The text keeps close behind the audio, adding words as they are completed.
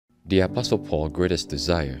The Apostle Paul's greatest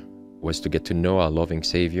desire was to get to know our loving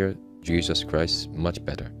Savior, Jesus Christ, much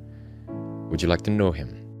better. Would you like to know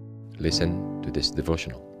him? Listen to this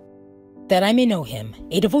devotional. That I may know him,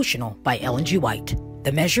 a devotional by Ellen G. White,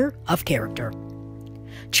 the measure of character.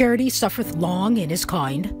 Charity suffereth long and is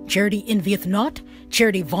kind. Charity envieth not.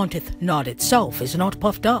 Charity vaunteth not itself, is not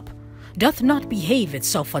puffed up, doth not behave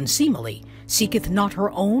itself unseemly, seeketh not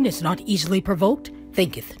her own, is not easily provoked,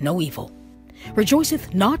 thinketh no evil.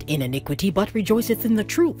 Rejoiceth not in iniquity, but rejoiceth in the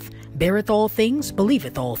truth, beareth all things,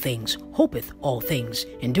 believeth all things, hopeth all things,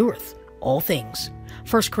 endureth all things.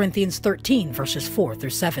 1 Corinthians 13, verses 4 through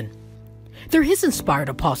 7. Through his inspired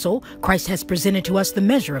apostle, Christ has presented to us the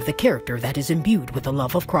measure of the character that is imbued with the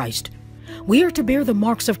love of Christ. We are to bear the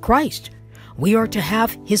marks of Christ. We are to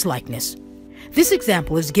have his likeness. This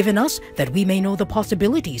example is given us that we may know the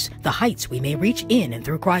possibilities, the heights we may reach in and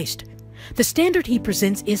through Christ. The standard he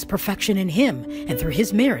presents is perfection in him, and through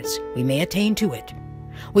his merits we may attain to it.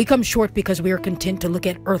 We come short because we are content to look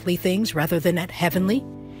at earthly things rather than at heavenly.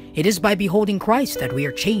 It is by beholding Christ that we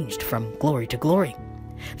are changed from glory to glory.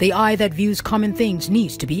 The eye that views common things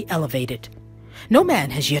needs to be elevated. No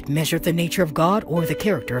man has yet measured the nature of God or the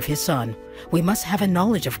character of his Son. We must have a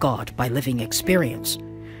knowledge of God by living experience.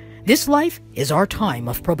 This life is our time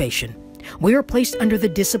of probation. We are placed under the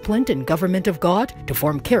discipline and government of God to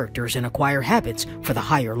form characters and acquire habits for the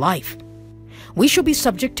higher life. We shall be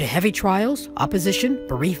subject to heavy trials, opposition,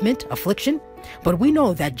 bereavement, affliction, but we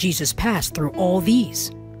know that Jesus passed through all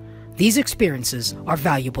these. These experiences are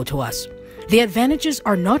valuable to us. The advantages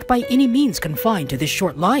are not by any means confined to this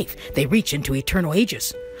short life. They reach into eternal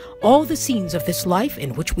ages. All the scenes of this life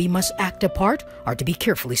in which we must act a part are to be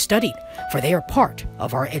carefully studied, for they are part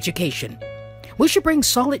of our education. We should bring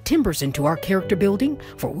solid timbers into our character building,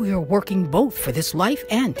 for we are working both for this life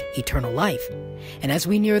and eternal life. And as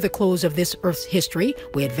we near the close of this earth's history,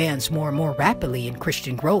 we advance more and more rapidly in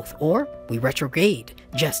Christian growth, or we retrograde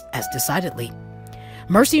just as decidedly.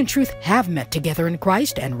 Mercy and truth have met together in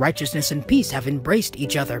Christ, and righteousness and peace have embraced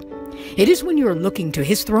each other. It is when you are looking to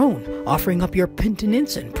his throne, offering up your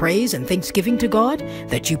penitence and praise and thanksgiving to God,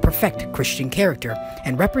 that you perfect Christian character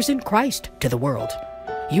and represent Christ to the world.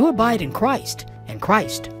 You abide in Christ, and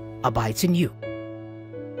Christ abides in you.